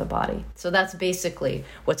explore the body. So that's basically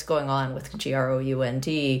what's going on with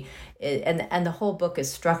GROUND. And the whole book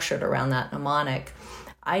is structured around that mnemonic.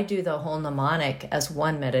 I do the whole mnemonic as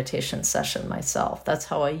one meditation session myself. That's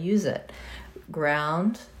how I use it.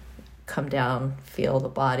 Ground, come down, feel the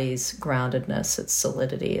body's groundedness, its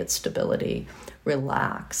solidity, its stability.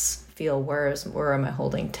 Relax, feel where am I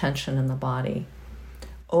holding tension in the body.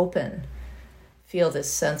 Open, feel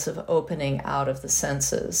this sense of opening out of the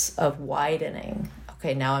senses, of widening.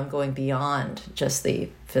 Okay, now I'm going beyond just the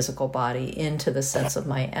physical body into the sense of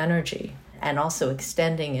my energy, and also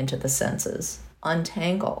extending into the senses.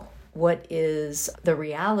 Untangle. What is the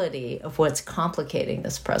reality of what's complicating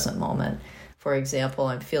this present moment? For example,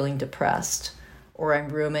 I'm feeling depressed, or I'm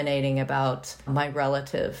ruminating about my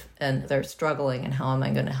relative and they're struggling and how am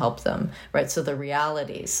I going to help them, right? So the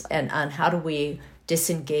realities and how do we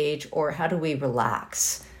disengage, or how do we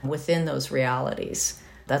relax within those realities?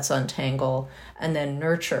 That's untangle. And then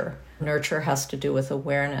nurture. Nurture has to do with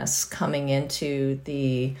awareness, coming into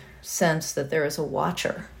the sense that there is a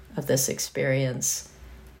watcher of this experience,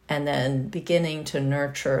 and then beginning to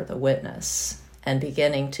nurture the witness and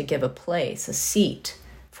beginning to give a place, a seat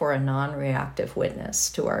for a non-reactive witness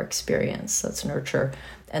to our experience. That's nurture.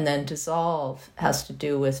 And then dissolve has to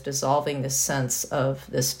do with dissolving this sense of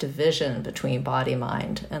this division between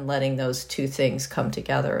body-mind and letting those two things come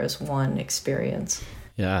together as one experience.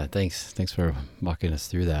 Yeah, thanks. Thanks for walking us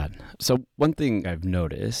through that. So one thing I've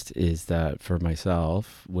noticed is that for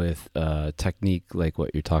myself, with a technique like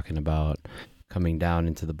what you're talking about, coming down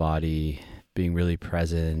into the body, being really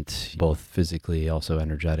present, both physically, also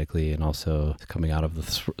energetically, and also coming out of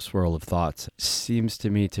the swirl of thoughts, seems to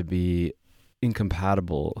me to be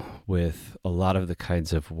incompatible with a lot of the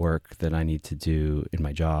kinds of work that I need to do in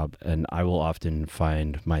my job. And I will often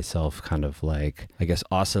find myself kind of like, I guess,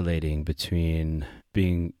 oscillating between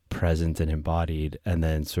being present and embodied and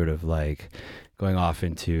then sort of like going off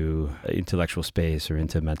into intellectual space or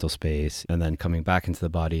into mental space and then coming back into the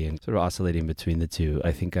body and sort of oscillating between the two.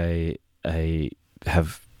 I think I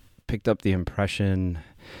have picked up the impression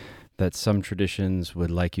that some traditions would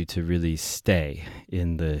like you to really stay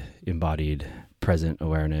in the embodied present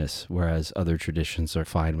awareness, whereas other traditions are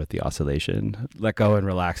fine with the oscillation. Let go and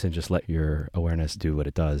relax and just let your awareness do what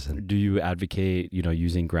it does. And do you advocate,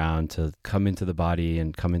 using ground to come into the body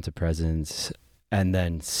and come into presence and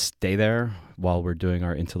then stay there while we're doing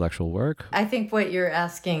our intellectual work? I think what you're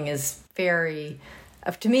asking is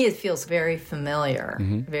to me, it feels very familiar,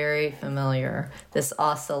 very familiar, this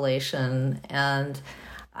oscillation. And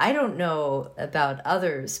I don't know about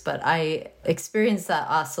others, but I experience that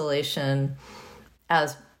oscillation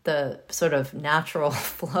as the sort of natural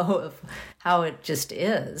flow of how it just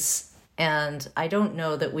is. And I don't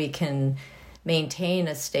know that we can maintain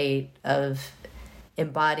a state of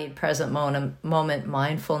embodied present moment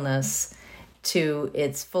mindfulness to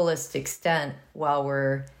its fullest extent while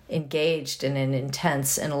we're engaged in an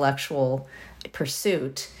intense intellectual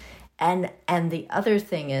pursuit And the other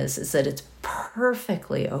thing is that it's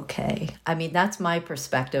perfectly okay. I mean, that's my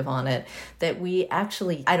perspective on it, that we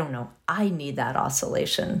actually, I don't know, I need that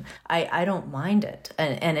oscillation. I don't mind it.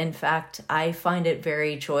 And in fact, I find it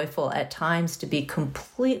very joyful at times to be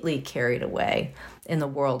completely carried away in the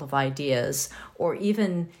world of ideas, or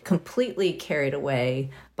even completely carried away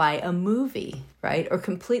by a movie, right? Or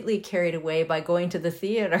completely carried away by going to the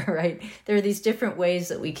theater, right? There are these different ways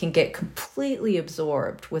that we can get completely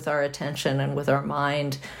absorbed with our attention and with our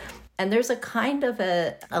mind. And there's a kind of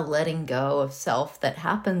a letting go of self that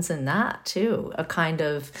happens in that too, a kind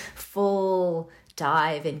of full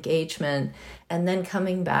dive engagement, and then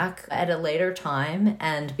coming back at a later time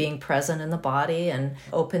and being present in the body and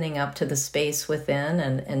opening up to the space within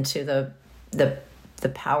and to the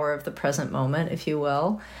power of the present moment, if you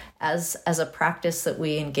will, as a practice that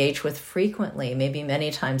we engage with frequently, maybe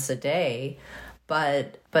many times a day.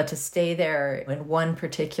 But to stay there in one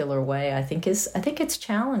particular way, I think it's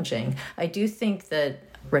challenging. I do think that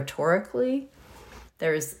rhetorically,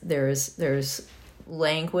 there's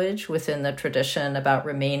language within the tradition about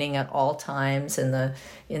remaining at all times in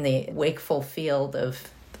the wakeful field of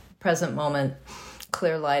present moment,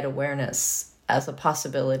 clear light awareness as a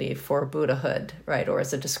possibility for Buddhahood, right, or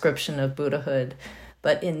as a description of Buddhahood.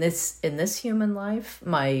 But in this human life,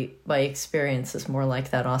 my experience is more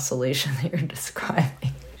like that oscillation that you're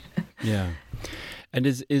describing. Yeah. And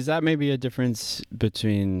is that maybe a difference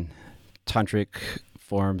between tantric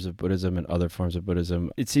forms of Buddhism and other forms of Buddhism?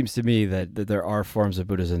 It seems to me that there are forms of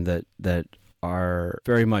Buddhism that are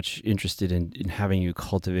very much interested in having you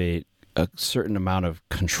cultivate a certain amount of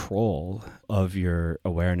control of your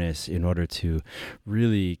awareness in order to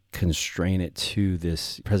really constrain it to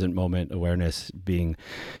this present moment awareness being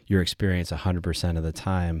your experience 100% of the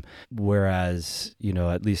time. Whereas,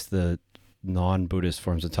 at least the non-Buddhist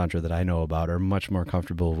forms of Tantra that I know about are much more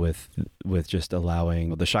comfortable with just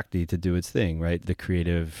allowing the Shakti to do its thing, right? The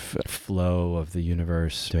creative flow of the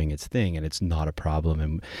universe doing its thing, and it's not a problem.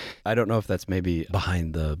 And I don't know if that's maybe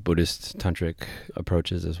behind the Buddhist Tantric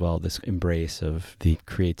approaches as well, this embrace of the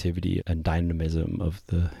creativity and dynamism of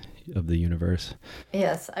the universe.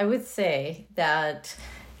 Yes, I would say that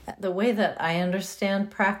the way that I understand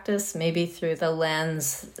practice, maybe through the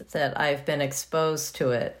lens that I've been exposed to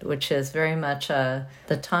it, which is very much the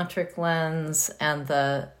tantric lens and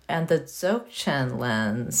the Dzogchen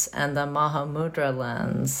lens and the Mahamudra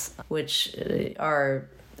lens, which are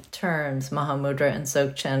terms, Mahamudra and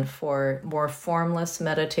Dzogchen, for more formless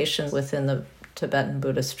meditation within the Tibetan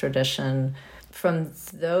Buddhist tradition. From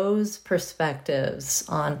those perspectives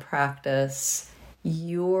on practice,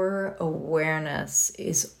 your awareness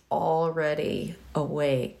is already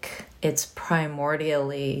awake. It's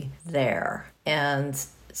primordially there. And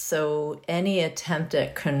so any attempt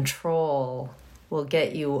at control will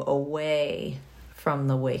get you away from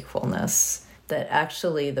the wakefulness. That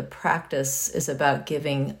actually the practice is about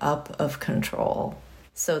giving up of control.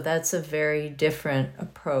 So that's a very different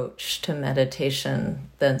approach to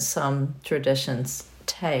meditation than some traditions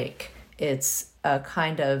take. It's a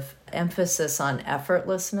kind of emphasis on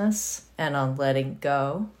effortlessness and on letting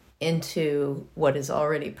go into what is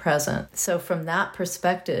already present. So from that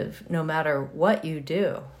perspective, no matter what you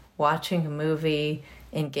do, watching a movie,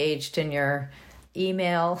 engaged in your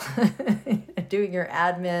email, doing your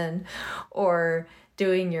admin, or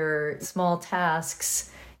doing your small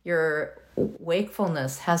tasks, your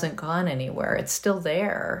wakefulness hasn't gone anywhere. It's still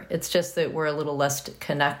there. It's just that we're a little less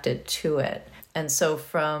connected to it. And so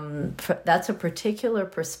that's a particular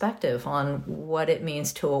perspective on what it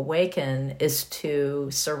means to awaken, is to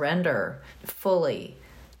surrender fully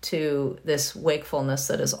to this wakefulness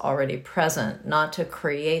that is already present, not to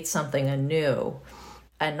create something anew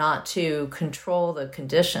and not to control the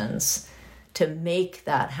conditions to make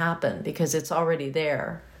that happen, because it's already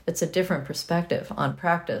there. It's a different perspective on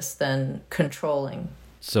practice than controlling.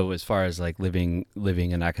 So as far as like living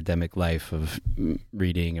an academic life of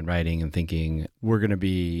reading and writing and thinking, we're going to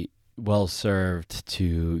be well served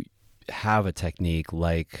to have a technique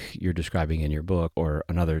like you're describing in your book, or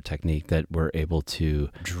another technique that we're able to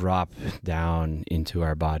drop down into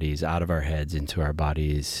our bodies, out of our heads into our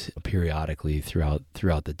bodies periodically throughout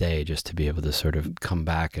the day, just to be able to sort of come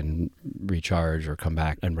back and recharge or come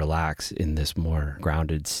back and relax in this more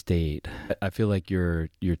grounded state. I feel like your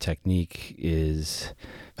technique is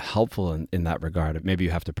helpful in that regard. Maybe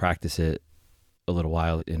you have to practice it a little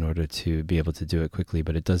while in order to be able to do it quickly,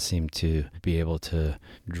 but it does seem to be able to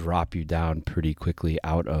drop you down pretty quickly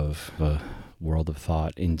out of a world of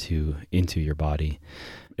thought into your body.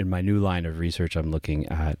 In my new line of research, I'm looking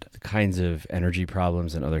at the kinds of energy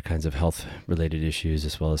problems and other kinds of health-related issues,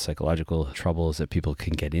 as well as psychological troubles that people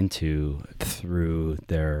can get into through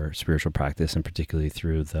their spiritual practice, and particularly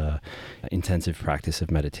through the intensive practice of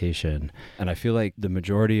meditation. And I feel like the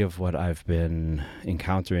majority of what I've been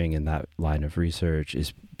encountering in that line of research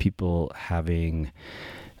is people having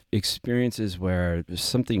experiences where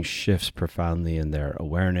something shifts profoundly in their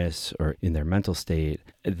awareness or in their mental state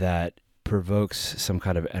that provokes some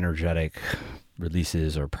kind of energetic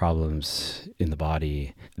releases or problems in the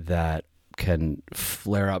body that can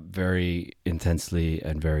flare up very intensely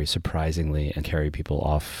and very surprisingly and carry people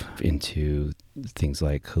off into things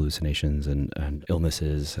like hallucinations and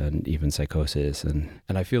illnesses and even psychosis. And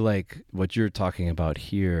I feel like what you're talking about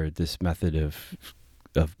here, this method of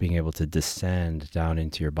being able to descend down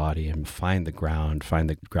into your body and find the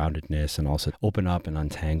groundedness, and also open up and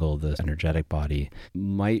untangle the energetic body,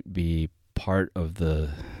 might be part of the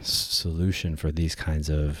solution for these kinds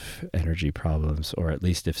of energy problems. Or at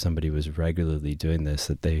least if somebody was regularly doing this,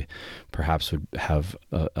 that they perhaps would have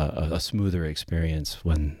a smoother experience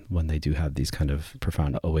when they do have these kind of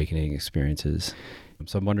profound awakening experiences.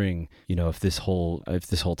 So I'm wondering, if this whole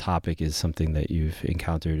topic is something that you've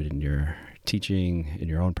encountered in your teaching, in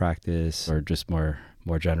your own practice, or just more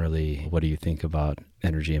generally, what do you think about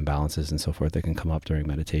energy imbalances and so forth that can come up during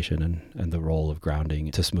meditation, and the role of grounding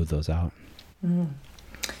to smooth those out?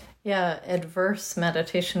 Yeah, adverse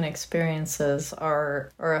meditation experiences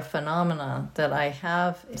are a phenomena that I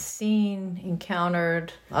have seen,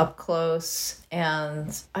 encountered up close,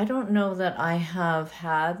 and I don't know that I have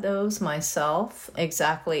had those myself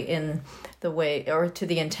exactly in the way or to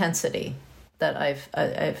the intensity that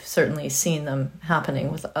I've certainly seen them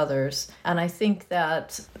happening with others. And I think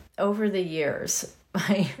that over the years,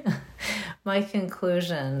 my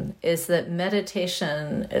conclusion is that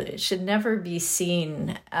meditation should never be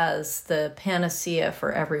seen as the panacea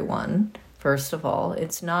for everyone. First of all,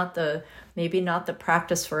 it's maybe not the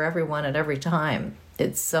practice for everyone at every time.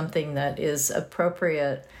 It's something that is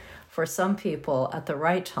appropriate for some people at the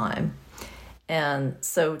right time. And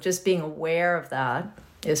so just being aware of that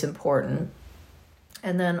is important.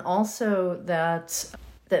 And then also that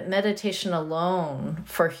meditation alone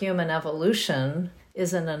for human evolution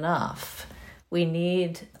isn't enough. We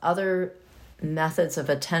need other methods of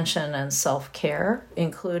attention and self-care,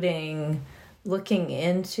 including looking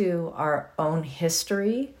into our own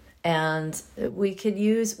history. And we could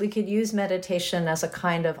use meditation as a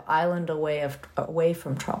kind of island away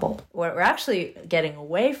from trouble. What we're actually getting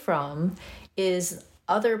away from is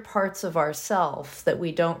other parts of ourself that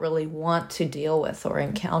we don't really want to deal with or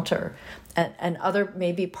encounter, and other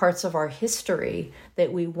maybe parts of our history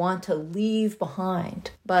that we want to leave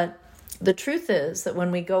behind. But the truth is that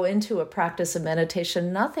when we go into a practice of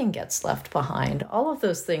meditation, nothing gets left behind. All of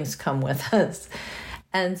those things come with us.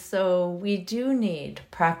 And so we do need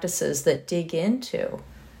practices that dig into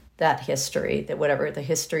that history, that whatever the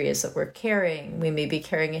history is that we're carrying. We may be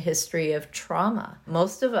carrying a history of trauma.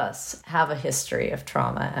 Most of us have a history of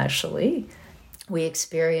trauma, actually. We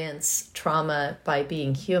experience trauma by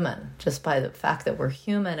being human, just by the fact that we're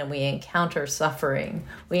human and we encounter suffering,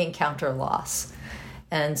 we encounter loss.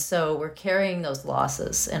 And so we're carrying those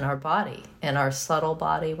losses in our body, in our subtle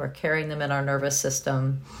body, we're carrying them in our nervous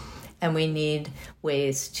system. And we need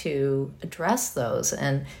ways to address those.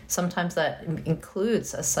 And sometimes that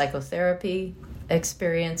includes a psychotherapy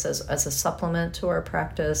experience as a supplement to our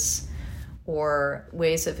practice, or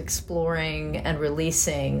ways of exploring and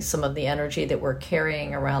releasing some of the energy that we're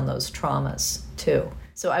carrying around those traumas too.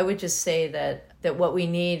 So I would just say that what we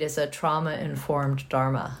need is a trauma-informed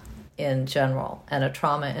Dharma in general, and a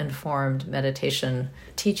trauma-informed meditation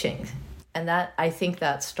teaching. And that, I think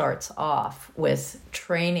that starts off with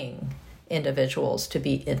training individuals to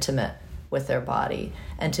be intimate with their body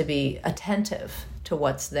and to be attentive to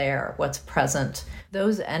what's there, what's present.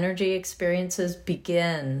 Those energy experiences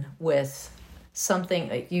begin with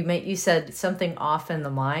something. You said something off in the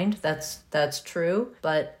mind. That's true.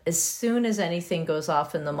 But as soon as anything goes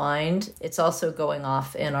off in the mind, it's also going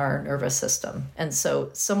off in our nervous system. And so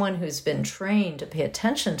someone who's been trained to pay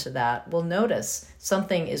attention to that will notice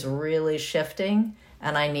something is really shifting,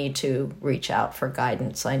 and I need to reach out for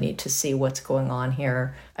guidance. I need to see what's going on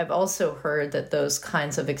here. I've also heard that those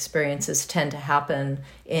kinds of experiences tend to happen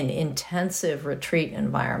in intensive retreat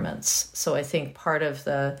environments. So I think part of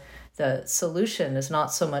the solution is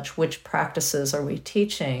not so much which practices are we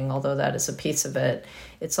teaching, although that is a piece of it.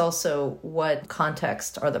 It's also what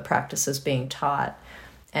context are the practices being taught,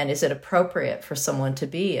 and is it appropriate for someone to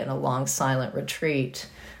be in a long silent retreat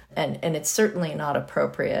And it's certainly not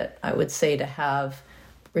appropriate, I would say, to have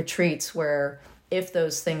retreats where if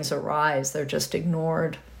those things arise, they're just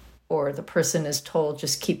ignored, or the person is told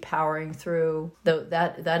just keep powering through. Though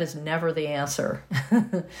that is never the answer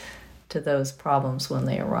to those problems when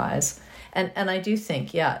they arise. And I do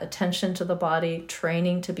think, attention to the body,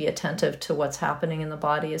 training to be attentive to what's happening in the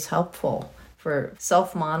body is helpful for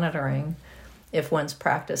self-monitoring if one's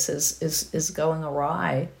practice is going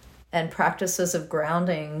awry. And practices of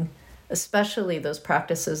grounding, especially those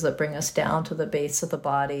practices that bring us down to the base of the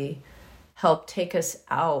body, help take us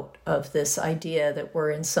out of this idea that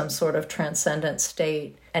we're in some sort of transcendent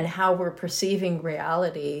state, and how we're perceiving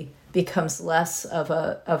reality becomes less of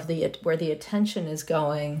where the attention is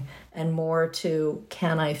going and more to,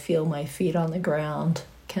 can I feel my feet on the ground?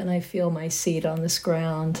 Can I feel my seat on this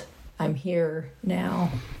ground? I'm here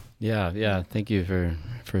now. Yeah. Thank you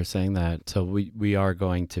for saying that. So we are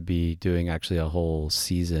going to be doing actually a whole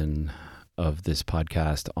season of this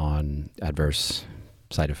podcast on adverse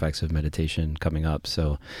side effects of meditation coming up.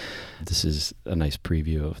 So this is a nice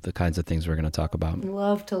preview of the kinds of things we're going to talk about.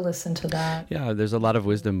 Love to listen to that. Yeah, there's a lot of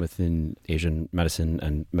wisdom within Asian medicine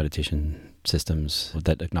and meditation systems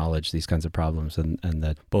that acknowledge these kinds of problems and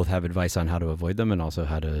that both have advice on how to avoid them and also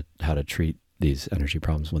how to treat these energy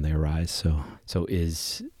problems when they arise. So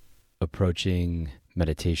is approaching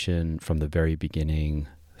meditation from the very beginning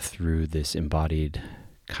through this embodied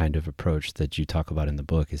kind of approach that you talk about in the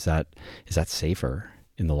book, is that safer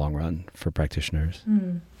in the long run for practitioners?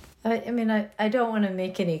 I mean, I don't want to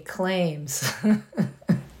make any claims.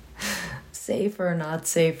 Safer or not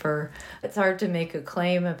safer. It's hard to make a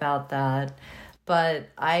claim about that. But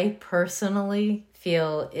I personally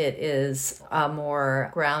feel it is a more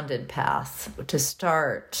grounded path to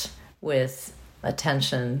start with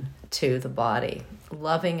attention to the body,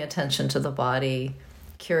 loving attention to the body,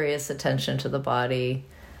 curious attention to the body,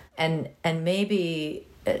 and maybe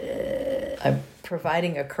I'm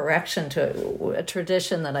providing a correction to a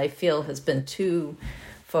tradition that I feel has been too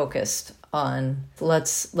focused on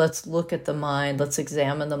let's look at the mind, let's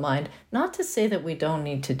examine the mind. Not to say that we don't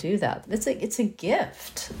need to do that. It's a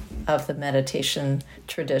gift of the meditation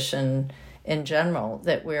tradition in general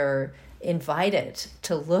that we're invited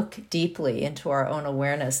to look deeply into our own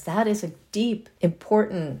awareness. That is a deep,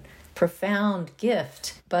 important, profound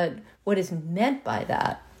gift. But what is meant by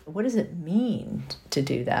that, what does it mean to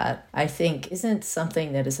do that, I think isn't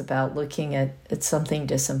something that is about looking at something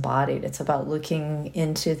disembodied. It's about looking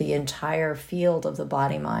into the entire field of the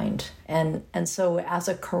body-mind. And so as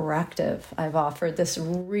a corrective, I've offered this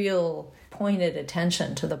real pointed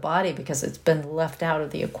attention to the body because it's been left out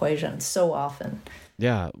of the equation so often.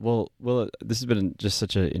 Yeah, well, this has been just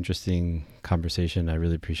such an interesting conversation. I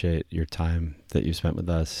really appreciate your time that you spent with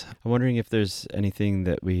us. I'm wondering if there's anything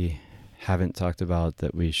that we haven't talked about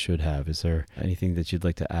that we should have. Is there anything that you'd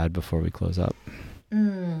like to add before we close up?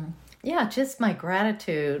 Yeah, just my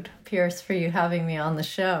gratitude, Pierce, for you having me on the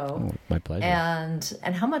show. Oh, my pleasure.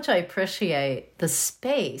 And how much I appreciate the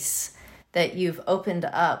space that you've opened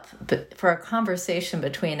up for a conversation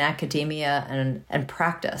between academia and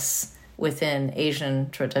practice within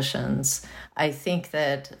Asian traditions. I think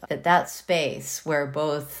that space where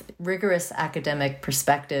both rigorous academic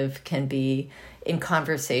perspective can be in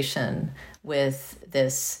conversation with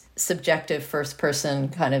this subjective first-person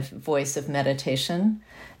kind of voice of meditation,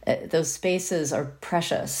 those spaces are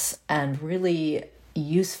precious and really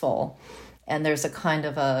useful. And there's a kind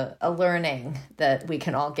of a learning that we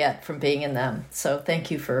can all get from being in them. So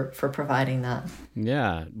thank you for providing that.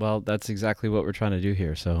 Yeah, well, that's exactly what we're trying to do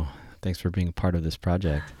here. So thanks for being a part of this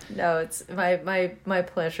project. No, it's my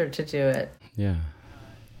pleasure to do it. Yeah.